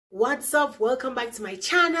What's up? Welcome back to my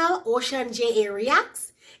channel, Ocean J.A.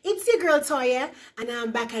 Reacts. It's your girl Toya, and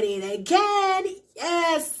I'm back at it again.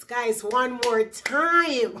 Yes, guys, one more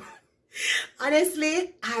time.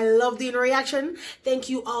 Honestly, I love doing reaction. Thank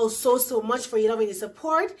you all so much for your love and your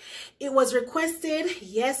support. It was requested,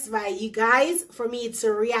 yes, by you guys, for me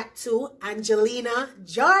to react to Angelina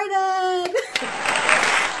Jordan.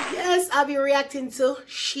 Yes, I'll be reacting to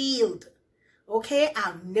Shield. Okay,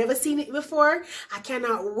 I've never seen it before. I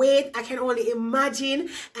cannot wait. I can only imagine.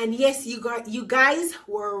 And yes, you guys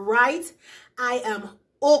were right. I am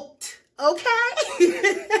hooked. Okay.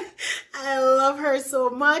 I love her so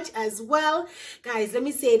much as well. Guys, let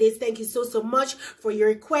me say this. Thank you so much for your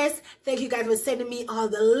request. Thank you guys for sending me all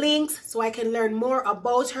the links so I can learn more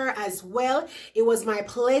about her as well. It was my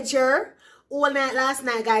pleasure all night last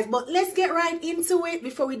night, guys. But let's get right into it.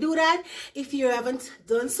 Before we do that, if you haven't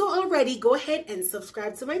done so already, go ahead and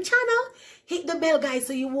subscribe to my channel. Hit the bell, guys,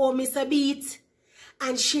 so you won't miss a beat.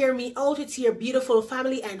 And share me out with your beautiful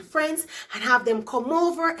family and friends and have them come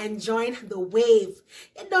over and join the wave.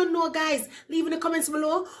 You don't know, guys, leave in the comments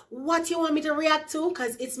below what you want me to react to,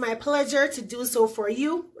 because it's my pleasure to do so for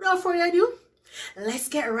you. Without further ado, let's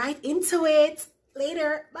get right into it.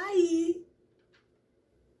 Later. Bye.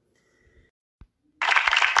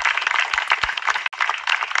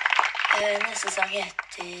 Nästa sång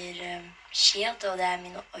heter Shield, och det är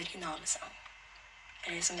min originalsång.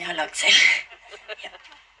 Eller som jag har lagt själv. Ja.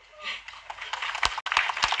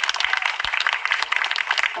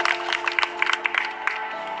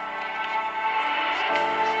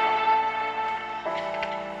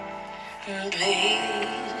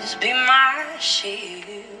 Please be my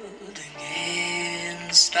shield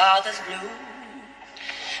against all that's blue.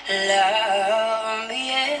 Love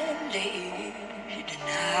me and lead, and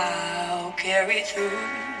I'll carry through.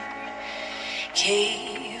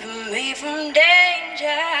 Keep me from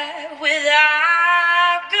danger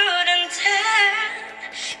without good intent.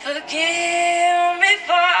 Forgive me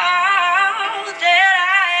for all that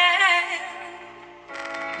I am.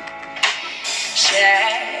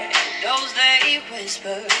 Shadows they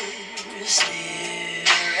whisper,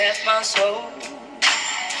 stare at my soul.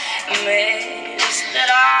 That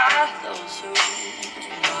are those who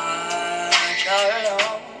march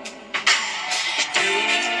alone. You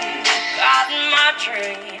got my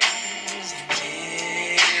dreams and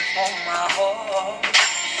give on my heart.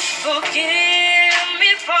 Forgive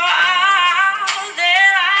me for all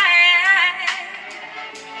that I am.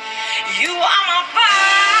 You are my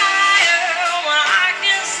fire when I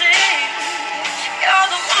can see. You're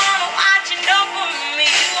the one watching over me.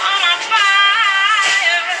 You are my fire.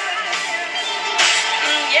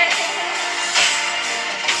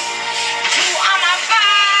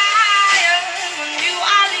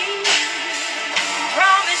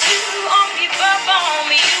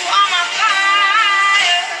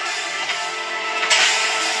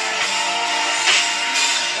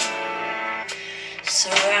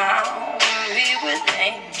 Surround me with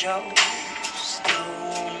angels,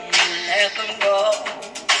 don't let them go.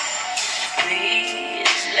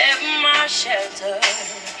 Please live my shelter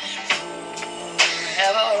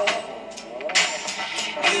forever.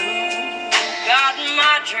 You got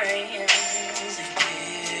my dreams and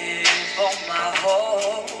give on my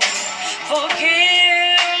hope.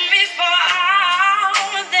 Forgive me for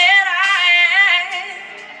all that I am.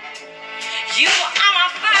 You are my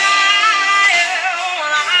fire.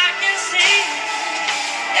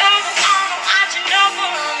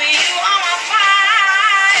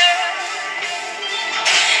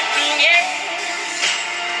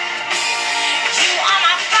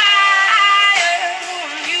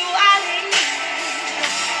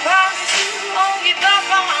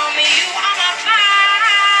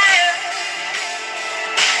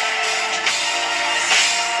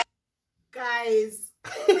 Guys,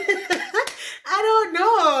 I don't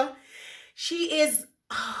know. She is,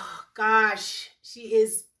 oh gosh, she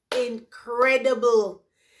is incredible.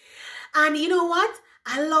 And you know what?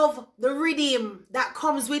 I love the rhythm that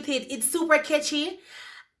comes with it. It's super catchy.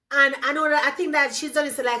 And I know that I think that she's done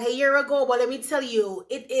this like a year ago, but let me tell you,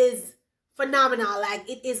 it is phenomenal. Like,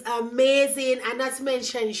 it is amazing. And not to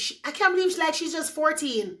mention, I can't believe she's just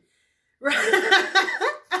 14. Right?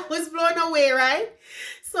 I was blown away, right?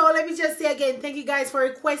 So let me just say again, thank you guys for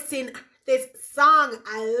requesting this song.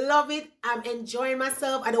 I love it. I'm enjoying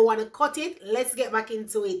myself. I don't want to cut it. Let's get back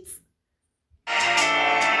into it. Playing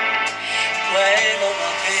on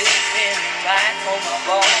my feet, back on my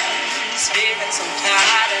bones, feeling so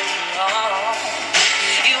tired and long.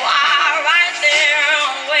 You are right there,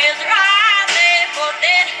 always right there, for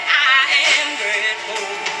that I am grateful.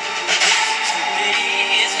 So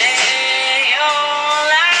please lay your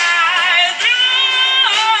life.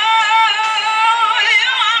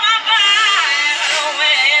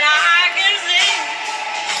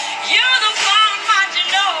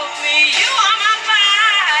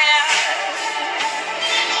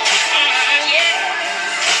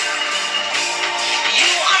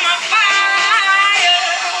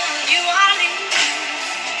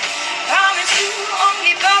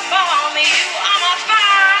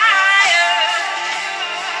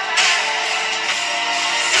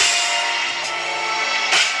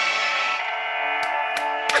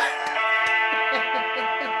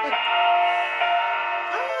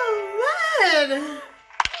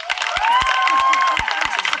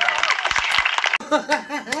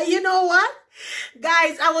 know what?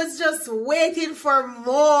 Guys, I was just waiting for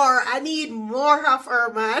more. I need more of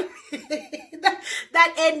her, man.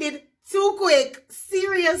 that ended too quick.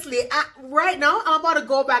 Seriously. Right now, I'm about to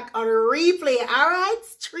go back on a replay. All right?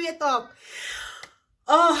 Straight up.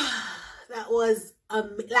 Oh, that was,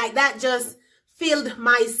 like, that just filled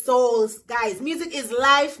my souls. Guys, music is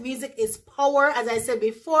life. Music is power, as I said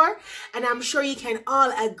before. And I'm sure you can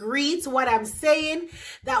all agree to what I'm saying.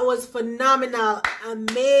 That was phenomenal.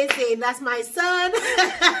 Amazing. That's my son.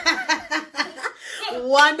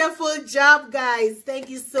 Wonderful job, guys. Thank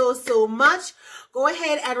you so, so much. Go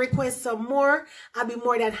ahead and request some more. I'll be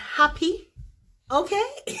more than happy. Okay?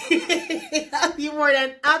 I'll be more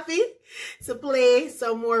than happy to play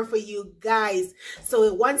some more for you guys.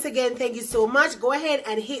 So once again, thank you so much. Go ahead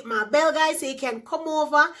and hit my bell, guys, so you can come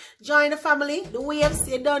over, join the family, the waves,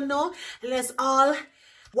 you don't know. And let's all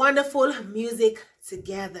wonderful music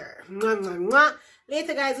together. Mwah, mwah, mwah.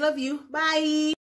 Later, guys. Love you. Bye.